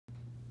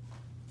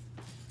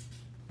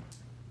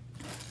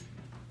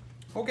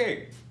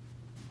Okay,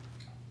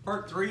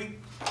 part 3,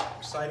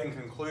 exciting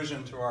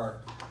conclusion to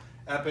our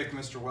epic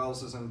Mr.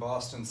 Wells is in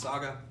Boston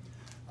saga.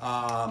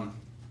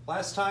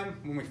 Last time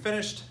when we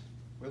finished,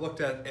 we looked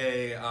at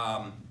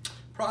a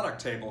product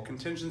table,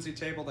 contingency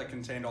table that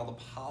contained all the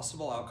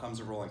possible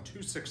outcomes of rolling 2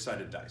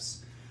 6-sided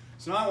dice.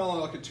 So now I want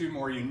to look at 2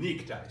 more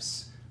unique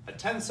dice, a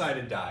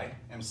 10-sided die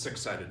and a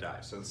 6-sided die.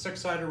 So the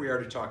 6-sided we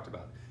already talked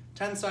about.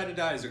 10-sided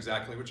die is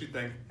exactly what you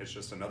think. It's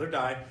just another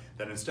die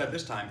that instead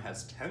this time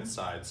has 10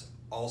 sides,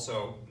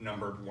 also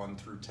numbered 1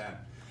 through 10.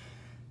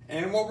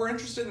 And what we're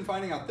interested in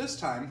finding out this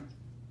time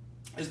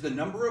is the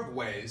number of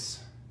ways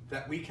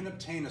that we can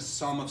obtain a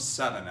sum of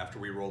 7 after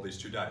we roll these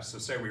 2 dice. So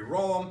say we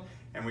roll them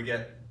and we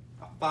get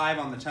a 5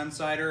 on the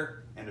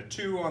 10-sider and a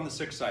 2 on the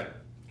 6-sider.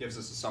 Gives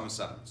us a sum of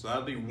 7. So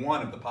that'll be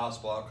one of the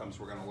possible outcomes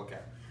we're going to look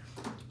at.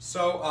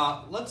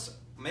 So let's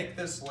make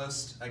this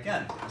list,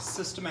 again, in a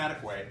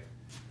systematic way.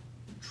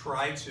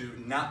 Try to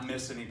not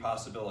miss any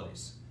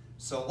possibilities.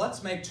 So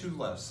let's make 2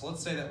 lists.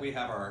 Let's say that we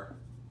have our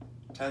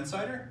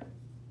 10-sider,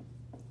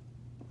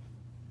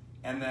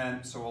 and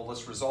then, so we'll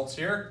list results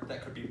here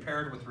that could be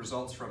paired with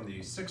results from the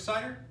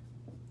 6-sider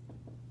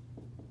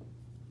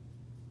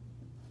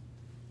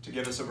to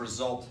give us a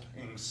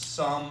resulting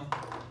sum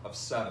of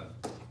 7.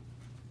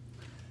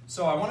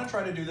 So I want to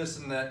try to do this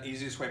in the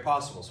easiest way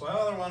possible. So I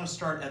either want to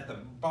start at the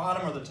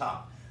bottom or the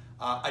top.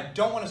 I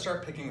don't want to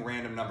start picking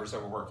random numbers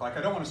that will work. Like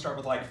I don't want to start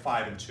with like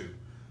 5 and 2,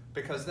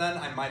 because then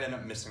I might end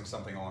up missing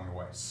something along the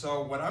way.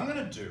 So what I'm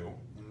going to do,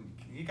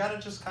 and you got to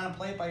just kind of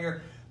play it by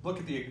ear, look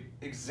at the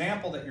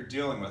example that you're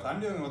dealing with. I'm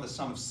dealing with a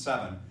sum of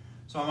 7.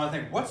 So I'm going to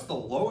think, what's the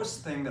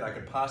lowest thing that I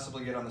could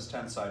possibly get on this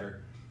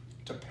 10-sider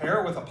to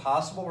pair with a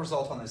possible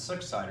result on this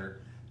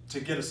 6-sider to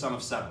get a sum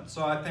of 7?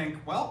 So I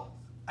think, well,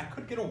 I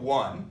could get a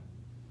 1,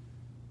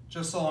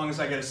 just so long as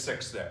I get a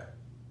 6 there.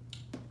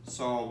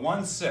 So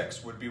 1,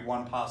 6 would be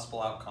one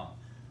possible outcome.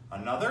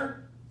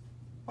 Another,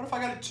 what if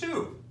I got a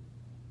 2?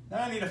 Then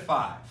I need a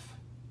 5.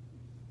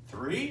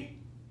 3,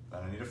 then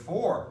I need a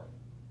 4.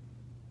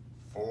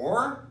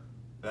 4,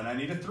 then I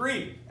need a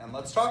 3. And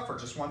let's talk for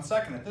just 1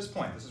 second at this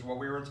point. This is what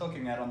we were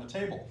looking at on the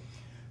table.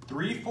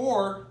 3,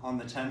 4 on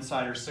the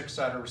 10-sider,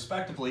 6-sider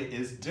respectively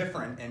is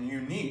different and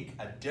unique,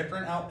 a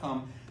different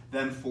outcome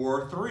than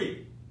 4,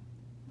 3.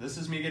 This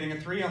is me getting a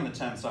 3 on the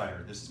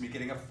 10-sider. This is me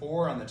getting a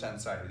 4 on the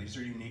 10-sider. These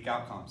are unique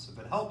outcomes. If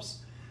it helps,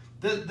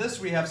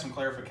 this we have some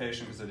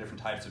clarification because of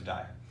different types of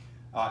die.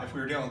 If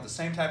we were dealing with the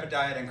same type of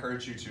die, I'd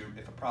encourage you to,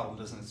 if a problem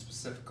doesn't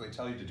specifically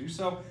tell you to do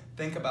so,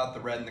 think about the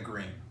red and the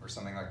green or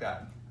something like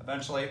that.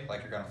 Eventually,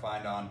 like you're going to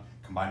find on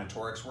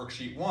Combinatorics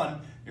Worksheet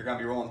 1, you're going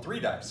to be rolling 3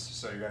 dice,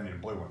 so you're going to need a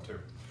blue one too.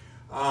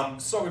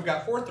 So we've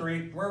got 4,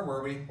 3. Where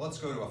were we? Let's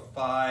go to a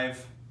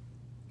 5,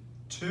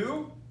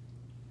 2.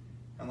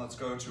 And let's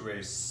go to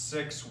a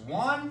 6,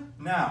 1.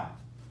 Now,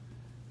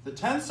 the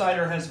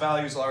 10-sider has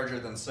values larger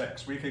than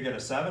 6. We could get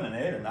a 7, an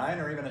 8, a 9,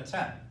 or even a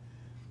 10.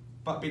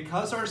 But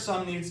because our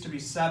sum needs to be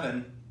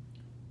 7,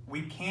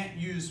 we can't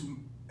use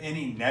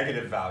any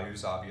negative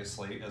values,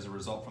 obviously, as a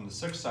result from the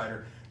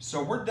 6-sider.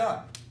 So we're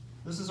done.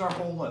 This is our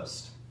whole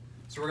list.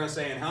 So we're going to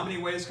say, in how many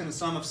ways can a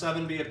sum of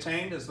 7 be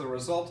obtained as the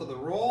result of the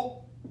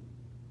roll?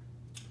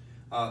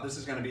 This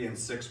is going to be in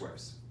 6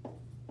 ways.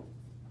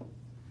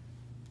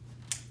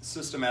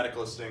 Systematic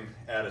listing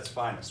at its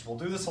finest. We'll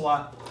do this a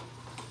lot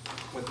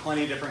with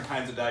plenty of different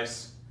kinds of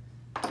dice.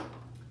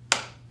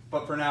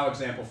 But for now,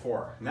 example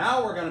 4.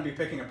 Now we're going to be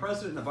picking a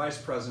president and a vice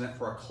president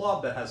for a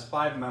club that has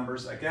 5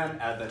 members, again,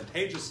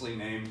 advantageously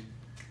named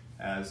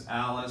as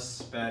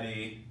Alice,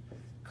 Betty,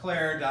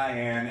 Claire,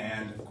 Diane,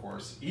 and of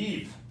course,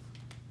 Eve.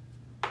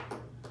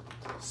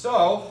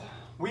 So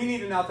we need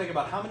to now think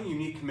about how many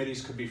unique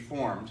committees could be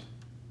formed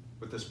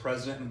with this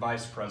president and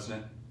vice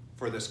president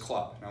for this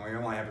club. Now we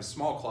only have a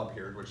small club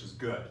here, which is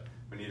good.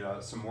 We need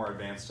some more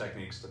advanced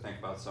techniques to think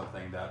about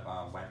something that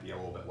might be a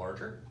little bit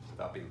larger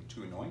without being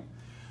too annoying.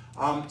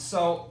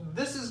 So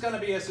this is going to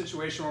be a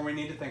situation where we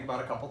need to think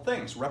about a couple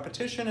things,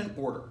 repetition and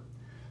order.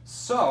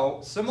 So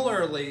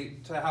similarly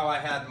to how I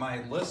had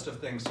my list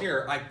of things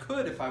here, I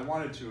could, if I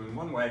wanted to, in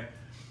one way,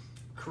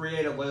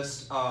 create a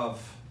list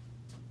of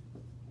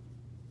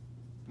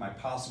my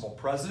possible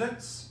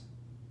presidents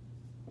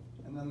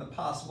and then the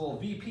possible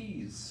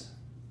VPs.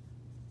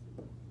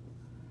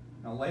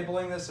 Now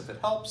labeling this, if it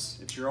helps,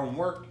 it's your own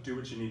work, do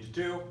what you need to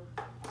do.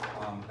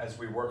 As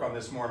we work on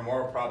this more and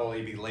more, we'll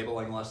probably be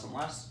labeling less and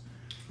less.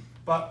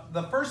 But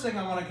the first thing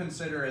I want to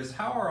consider is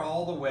how are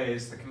all the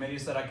ways, the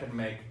committees that I can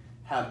make,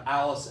 have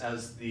Alice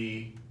as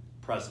the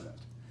president.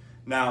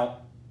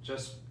 Now,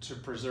 just to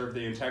preserve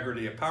the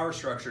integrity of power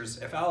structures,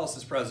 if Alice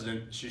is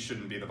president, she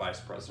shouldn't be the vice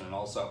president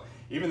also.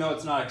 Even though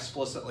it's not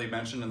explicitly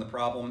mentioned in the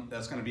problem,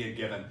 that's going to be a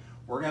given.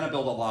 We're going to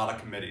build a lot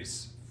of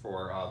committees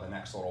for the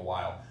next little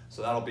while.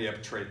 So that'll be a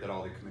trait that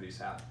all the committees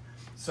have.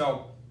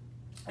 So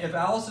if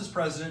Alice is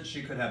president,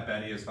 she could have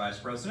Betty as vice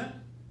president.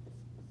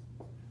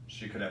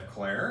 She could have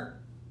Claire.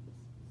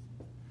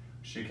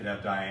 She could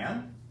have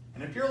Diane.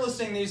 And if you're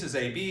listing these as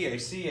AB,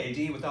 AC,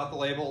 AD without the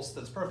labels,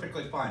 that's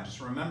perfectly fine.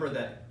 Just remember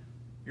that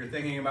you're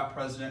thinking about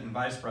president and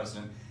vice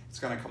president. It's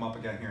going to come up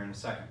again here in a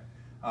second.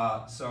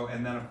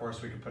 And then of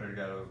course we could put it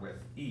together with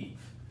Eve.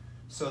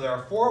 So there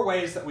are 4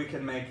 ways that we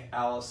can make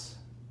Alice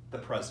the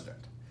president.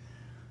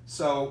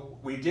 So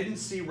we didn't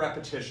see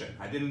repetition.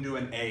 I didn't do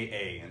an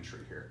AA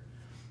entry here.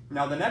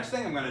 Now the next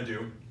thing I'm going to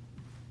do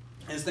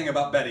is think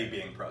about Betty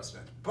being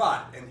president.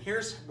 And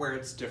here's where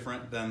it's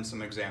different than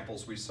some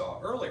examples we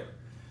saw earlier.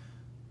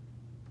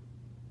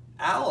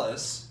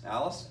 Alice,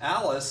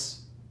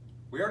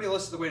 we already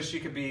listed the ways she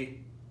could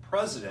be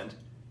president.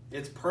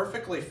 It's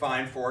perfectly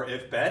fine for,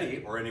 if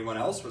Betty or anyone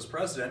else was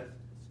president,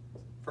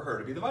 for her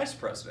to be the vice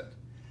president.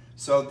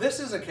 So this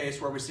is a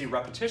case where we see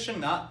repetition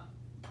not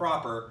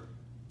proper,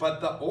 but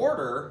the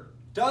order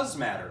does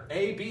matter.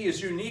 AB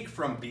is unique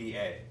from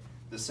BA,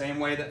 the same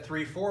way that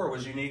 3-4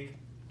 was unique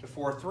to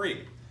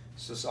 4-3.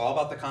 It's just all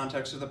about the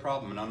context of the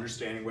problem and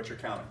understanding what you're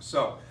counting.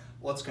 So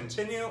let's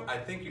continue. I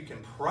think you can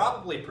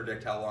probably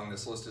predict how long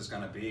this list is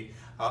going to be.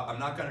 I'm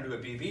not going to do a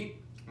BB.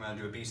 I'm going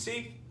to do a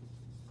BC.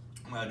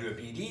 I'm going to do a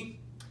BD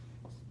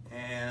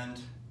and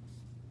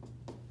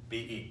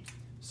BE.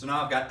 So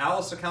now I've got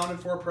Alice accounted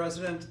for,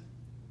 president,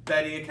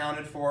 Betty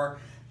accounted for.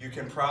 You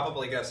can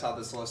probably guess how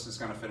this list is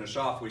going to finish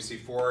off. We see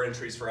 4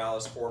 entries for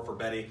Alice, 4 for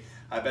Betty.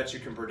 I bet you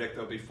can predict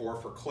there'll be 4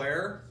 for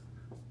Claire.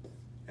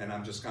 And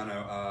I'm just going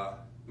to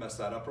mess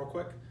that up real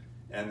quick.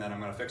 And then I'm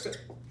going to fix it.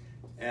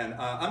 And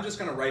I'm just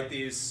going to write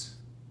these,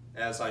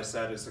 as I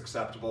said, is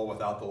acceptable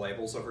without the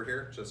labels over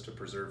here, just to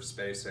preserve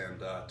space and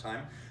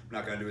time. I'm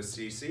not going to do a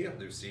CC, I'll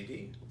do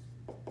CD.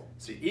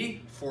 CE,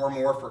 4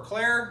 more for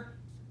Claire.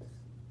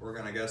 We're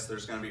going to guess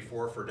there's going to be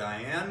 4 for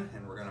Diane,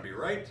 and we're going to be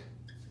right.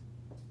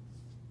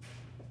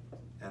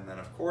 And then,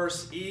 of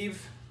course,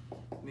 Eve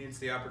needs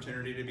the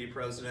opportunity to be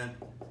president,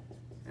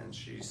 and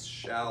she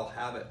shall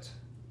have it.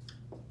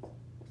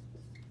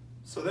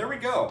 So there we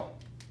go.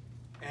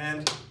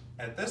 And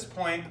at this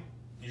point,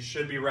 you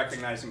should be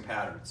recognizing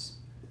patterns.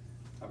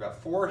 I've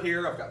got 4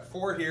 here, I've got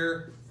 4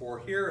 here, 4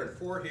 here, and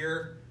 4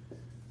 here,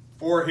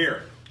 4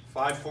 here.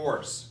 5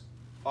 4s,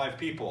 5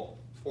 people,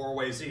 4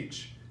 ways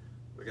each.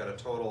 We got a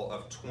total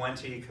of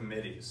 20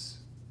 committees.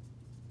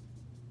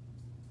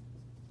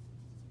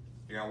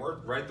 You're gonna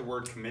write the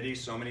word committee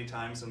so many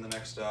times in the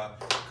next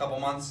couple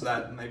months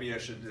that maybe I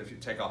should, if you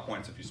take off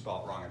points if you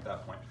spell it wrong at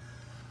that point.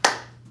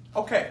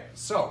 Okay,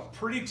 so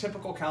pretty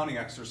typical counting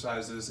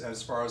exercises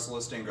as far as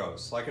listing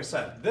goes. Like I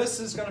said,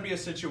 this is going to be a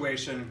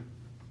situation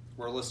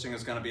where listing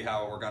is going to be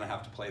how we're going to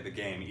have to play the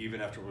game,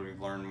 even after we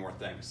learn more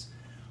things.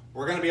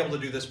 We're going to be able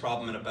to do this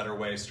problem in a better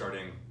way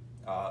starting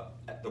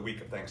at the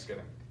week of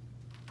Thanksgiving.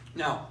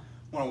 Now,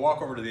 I want to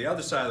walk over to the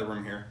other side of the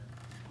room here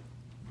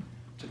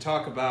to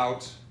talk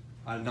about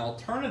an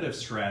alternative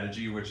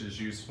strategy which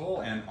is useful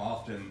and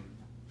often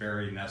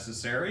very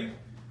necessary,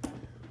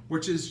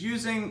 which is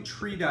using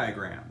tree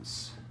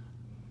diagrams.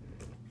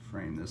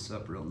 Frame this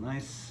up real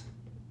nice,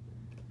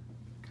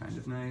 kind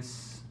of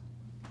nice.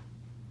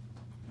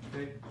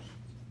 Okay.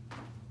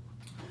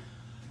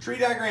 Tree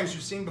diagrams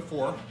you've seen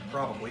before,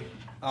 probably.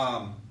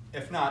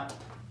 If not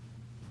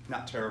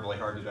terribly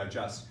hard to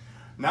digest.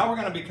 Now we're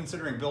going to be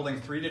considering building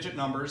 3-digit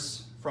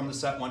numbers from the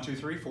set 1, 2,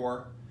 3,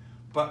 4,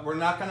 but we're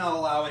not going to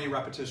allow any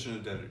repetition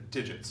of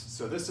digits.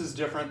 So this is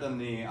different than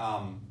the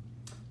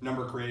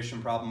number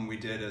creation problem we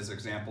did as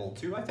example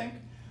 2, I think,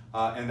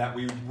 and that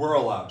we were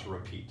allowed to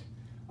repeat.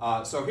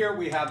 So here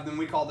we have, then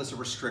we call this a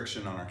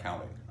restriction on our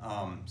counting.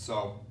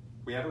 So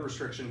we have a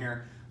restriction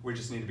here. We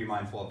just need to be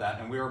mindful of that.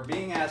 And we are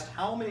being asked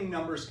how many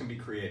numbers can be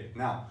created.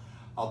 Now,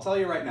 I'll tell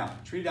you right now,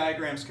 tree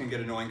diagrams can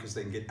get annoying because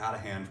they can get out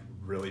of hand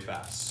really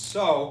fast.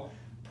 So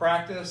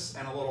practice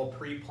and a little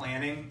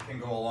pre-planning can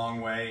go a long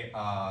way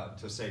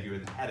to save you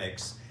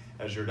headaches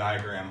as your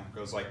diagram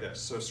goes like this.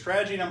 So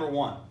strategy number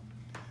 1.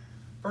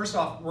 First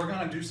off, we're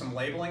going to do some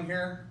labeling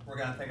here. We're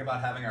going to think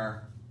about having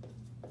our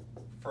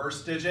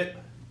first digit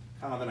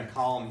kind of in a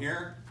column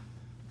here,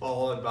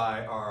 followed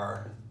by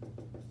our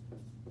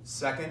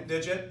second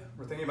digit.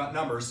 We're thinking about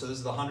numbers, so this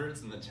is the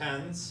hundreds and the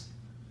tens.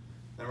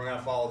 Then we're going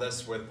to follow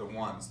this with the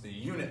ones, the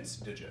units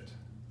digit.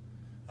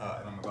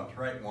 And I'm about to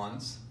write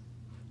ones,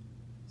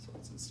 so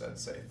let's instead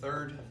say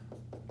third.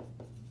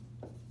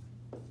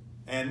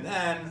 And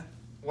then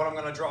what I'm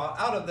going to draw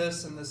out of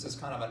this, and this is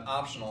kind of an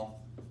optional,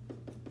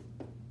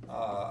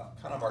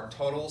 kind of our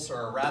totals,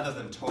 or rather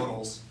than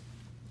totals,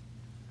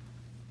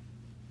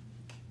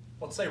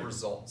 let's say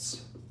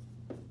results.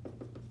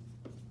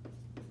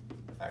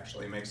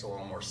 Actually, it makes a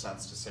little more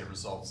sense to say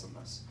results than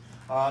this.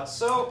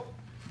 So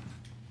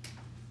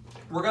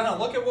we're going to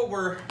look at what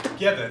we're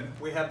given.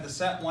 We have the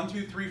set 1,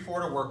 2, 3,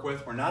 4 to work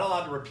with. We're not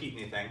allowed to repeat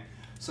anything.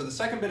 So the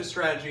second bit of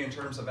strategy in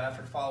terms of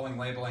after following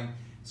labeling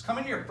is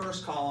coming to your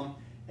first column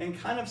and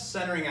kind of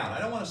centering out. I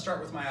don't want to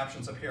start with my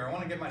options up here. I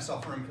want to give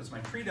myself room because my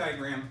tree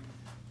diagram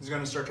is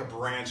going to start to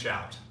branch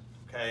out,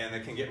 okay? And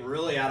it can get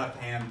really out of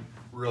hand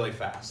really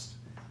fast.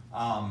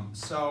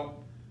 So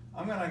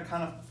I'm going to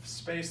kind of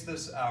space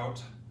this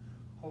out.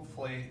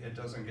 Hopefully it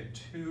doesn't get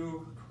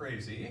too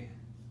crazy.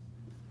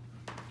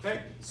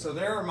 Okay, so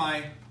there are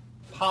my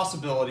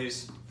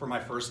possibilities for my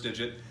first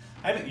digit.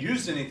 I haven't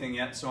used anything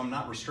yet, so I'm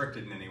not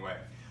restricted in any way.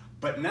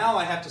 But now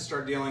I have to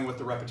start dealing with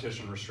the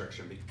repetition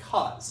restriction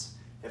because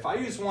If I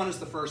use 1 as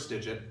the first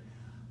digit,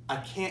 I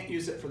can't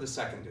use it for the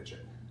second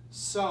digit.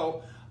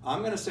 So I'm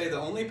going to say the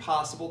only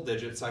possible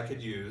digits I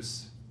could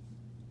use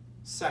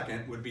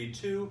second would be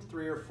 2,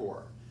 3, or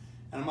 4.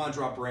 And I'm going to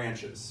draw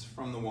branches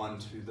from the 1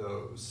 to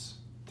those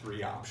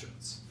 3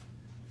 options.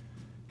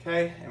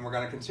 Okay, and we're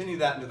going to continue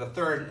that into the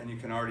third, and you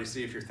can already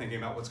see if you're thinking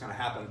about what's going to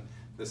happen,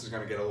 this is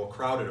going to get a little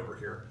crowded over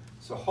here.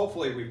 So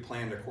hopefully we've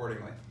planned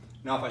accordingly.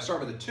 Now if I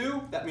start with a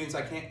 2, that means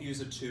I can't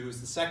use a 2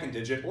 as the second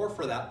digit or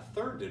for that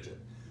third digit.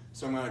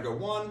 So I'm going to go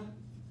 1,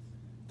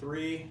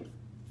 3,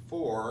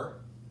 4.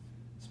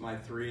 It's my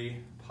 3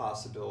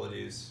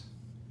 possibilities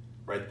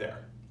right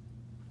there.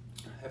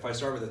 If I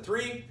start with a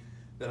 3,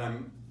 then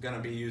I'm going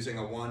to be using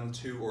a 1,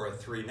 2, or a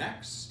 3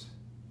 next.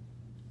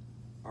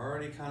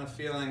 Already kind of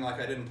feeling like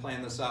I didn't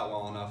plan this out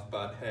well enough,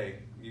 but hey,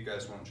 you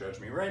guys won't judge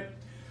me, right?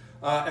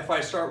 If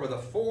I start with a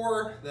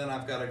 4, then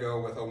I've got to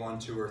go with a 1,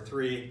 2, or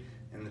 3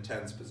 in the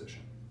tens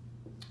position.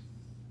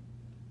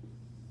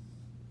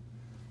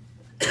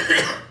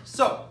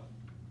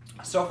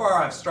 So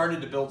far I've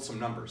started to build some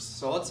numbers.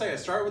 So let's say I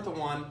start with the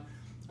 1,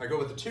 I go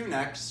with the 2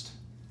 next.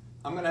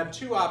 I'm going to have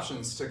 2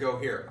 options to go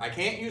here. I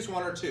can't use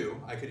 1 or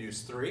 2. I could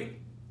use 3,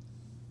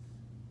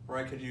 or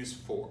I could use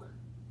 4.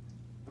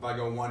 If I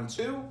go 1,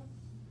 2,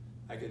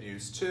 I could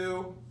use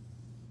 2,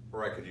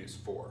 or I could use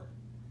 4.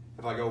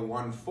 If I go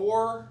 1,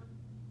 4,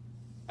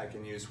 I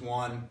can use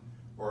 1,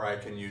 or I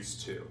can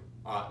use 2.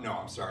 No,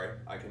 I'm sorry,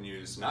 I can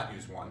not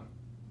use 1.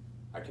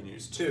 I can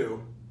use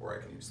 2, or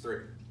I can use 3.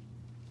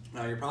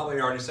 Now you're probably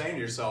already saying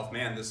to yourself,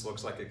 man, this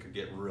looks like it could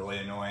get really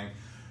annoying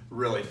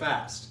really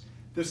fast.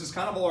 This is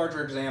kind of a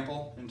larger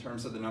example in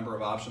terms of the number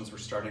of options we're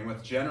starting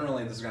with.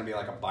 Generally, this is going to be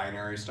like a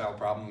binary style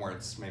problem where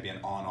it's maybe an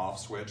on-off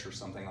switch or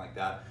something like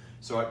that.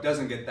 So it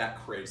doesn't get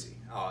that crazy.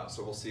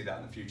 So we'll see that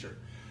in the future.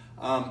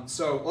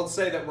 So let's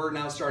say that we're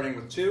now starting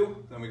with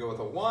 2, then we go with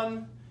a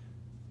 1.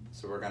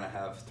 So we're going to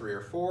have 3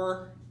 or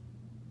 4.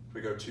 If we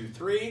go 2,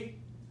 3,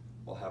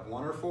 we'll have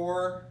 1 or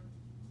 4.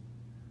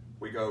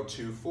 We go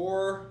 2,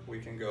 4, we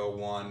can go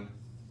 1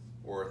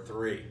 or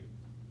 3.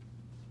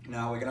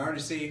 Now we can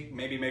already see,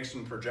 maybe make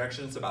some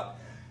projections about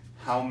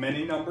how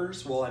many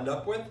numbers we'll end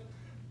up with.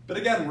 But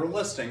again, we're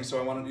listing,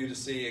 so I wanted you to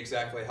see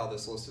exactly how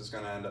this list is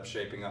going to end up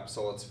shaping up.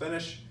 So let's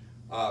finish.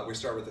 We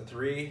start with a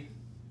 3,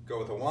 go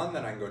with a 1,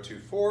 then I can go 2,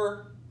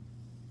 4.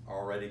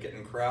 Already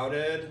getting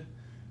crowded.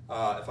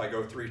 If I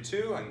go 3,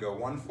 2, I can go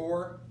 1,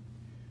 4.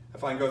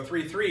 If I can go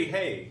 3, 3,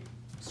 hey,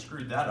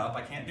 screwed that up.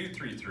 I can't do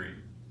 3, 3.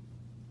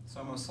 It's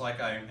almost like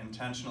I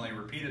intentionally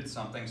repeated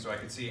something so I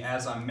could see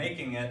as I'm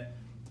making it,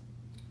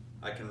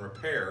 I can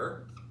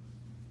repair.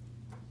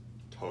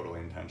 Totally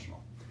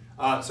intentional.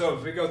 So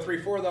if we go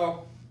 3, 4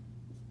 though,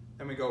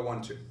 then we go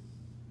 1, 2.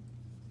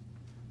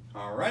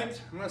 All right,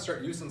 I'm gonna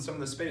start using some of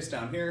the space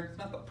down here.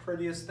 Not the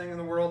prettiest thing in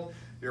the world.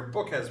 Your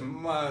book has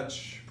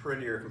much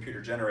prettier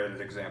computer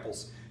generated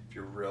examples if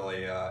you're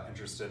really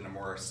interested in a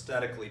more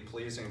aesthetically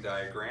pleasing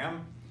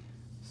diagram.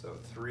 So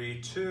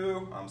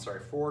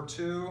 4,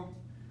 2,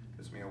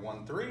 gives me a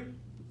 1, 3.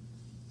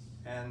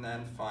 And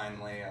then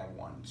finally a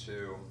 1, 2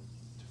 to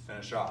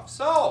finish off.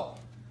 So,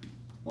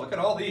 look at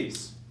all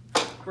these.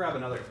 Grab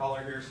another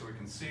color here so we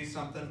can see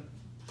something.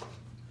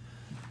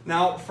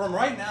 Now, from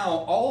right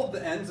now, all of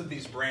the ends of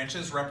these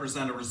branches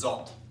represent a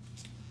result.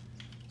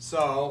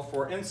 So,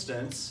 for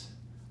instance,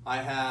 I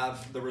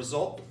have the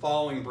result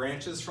following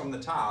branches from the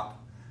top.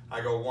 I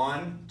go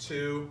 1,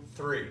 2,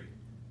 3.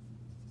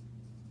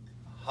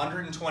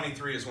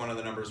 123 is one of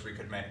the numbers we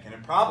could make. And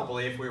it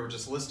probably, if we were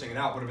just listing it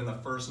out, would have been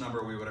the first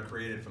number we would have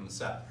created from the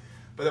set.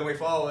 But then we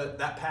follow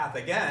that path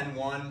again,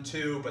 1,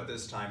 2, but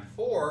this time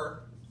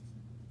 4.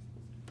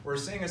 We're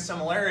seeing a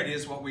similarity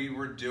as what we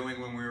were doing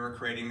when we were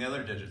creating the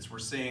other digits. We're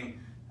seeing,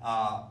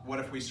 what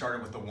if we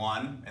started with the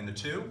 1 and the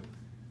 2?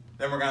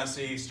 Then we're going to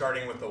see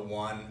starting with the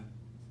 1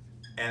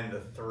 and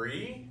the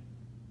 3.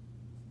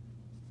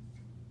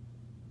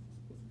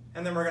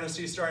 And then we're going to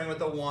see starting with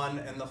the 1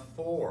 and the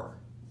 4.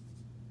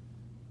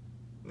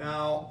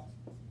 Now,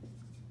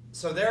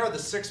 so there are the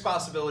 6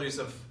 possibilities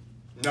of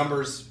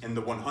numbers in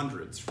the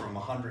 100s, from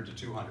 100 to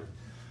 200.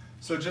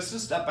 So just to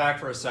step back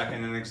for a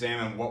second and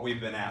examine what we've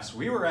been asked.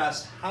 We were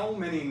asked how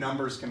many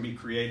numbers can be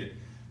created.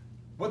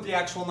 What the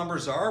actual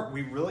numbers are,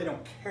 we really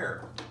don't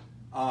care.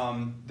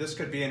 This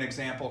could be an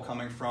example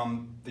coming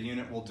from the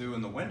unit we'll do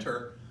in the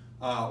winter,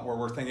 where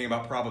we're thinking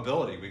about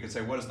probability. We could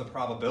say, what is the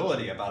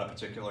probability about a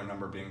particular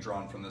number being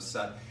drawn from this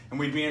set? And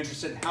we'd be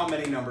interested in how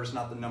many numbers,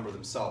 not the number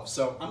themselves.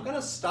 So I'm going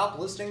to stop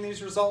listing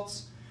these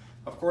results.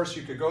 Of course,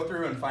 you could go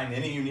through and find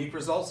any unique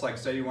results, like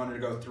say you wanted to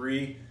go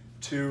 3,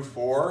 2,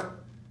 4.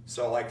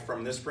 So like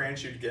from this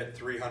branch, you'd get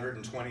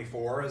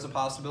 324 as a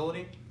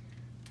possibility.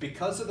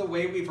 Because of the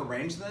way we've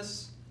arranged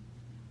this,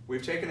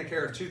 we've taken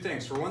care of 2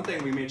 things. For one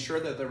thing, we made sure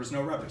that there was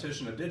no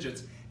repetition of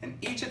digits, and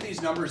each of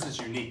these numbers is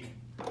unique.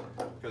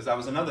 Because that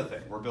was another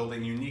thing, we're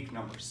building unique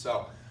numbers.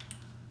 So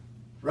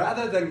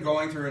rather than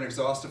going through and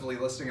exhaustively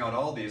listing out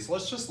all these,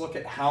 let's just look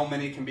at how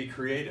many can be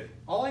created.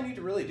 All I need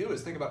to really do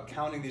is think about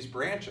counting these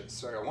branches.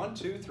 So I got 1,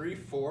 2, 3,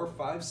 4,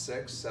 5,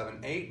 6,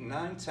 7, 8,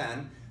 9,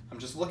 10. I'm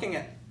just looking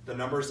at the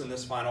numbers in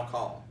this final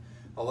column.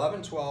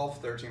 11,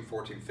 12, 13,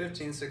 14,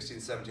 15, 16,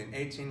 17,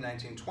 18,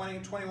 19, 20,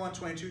 21,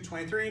 22,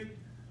 23,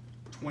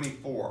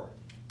 24.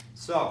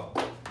 So,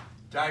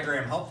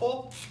 diagram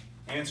helpful?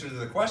 Answer to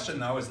the question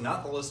though is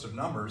not the list of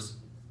numbers,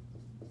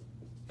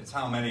 it's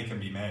how many can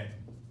be made.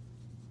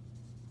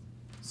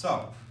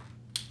 So,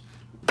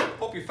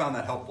 hope you found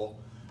that helpful.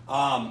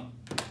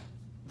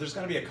 There's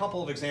going to be a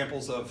couple of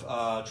examples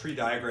of tree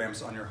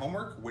diagrams on your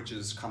homework, which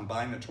is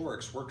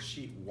Combinatorics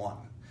Worksheet 1.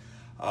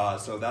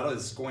 So that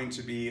is going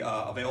to be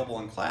available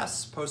in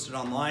class, posted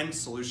online.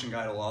 Solution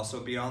guide will also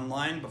be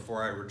online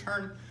before I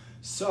return.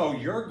 So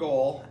your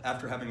goal,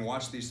 after having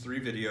watched these 3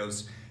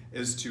 videos,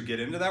 is to get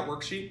into that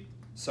worksheet.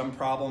 Some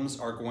problems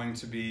are going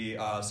to be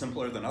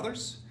simpler than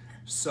others.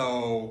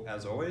 So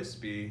as always,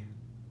 be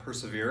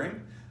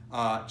persevering.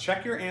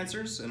 Check your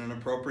answers in an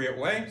appropriate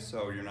way,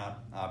 so you're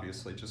not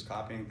obviously just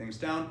copying things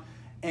down,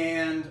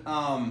 and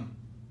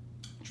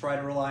try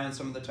to rely on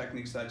some of the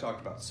techniques that I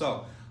talked about.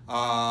 So,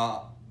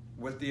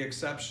 with the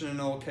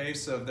exceptional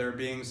case of there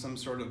being some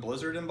sort of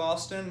blizzard in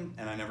Boston,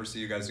 and I never see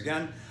you guys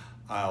again,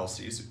 I'll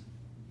see you soon.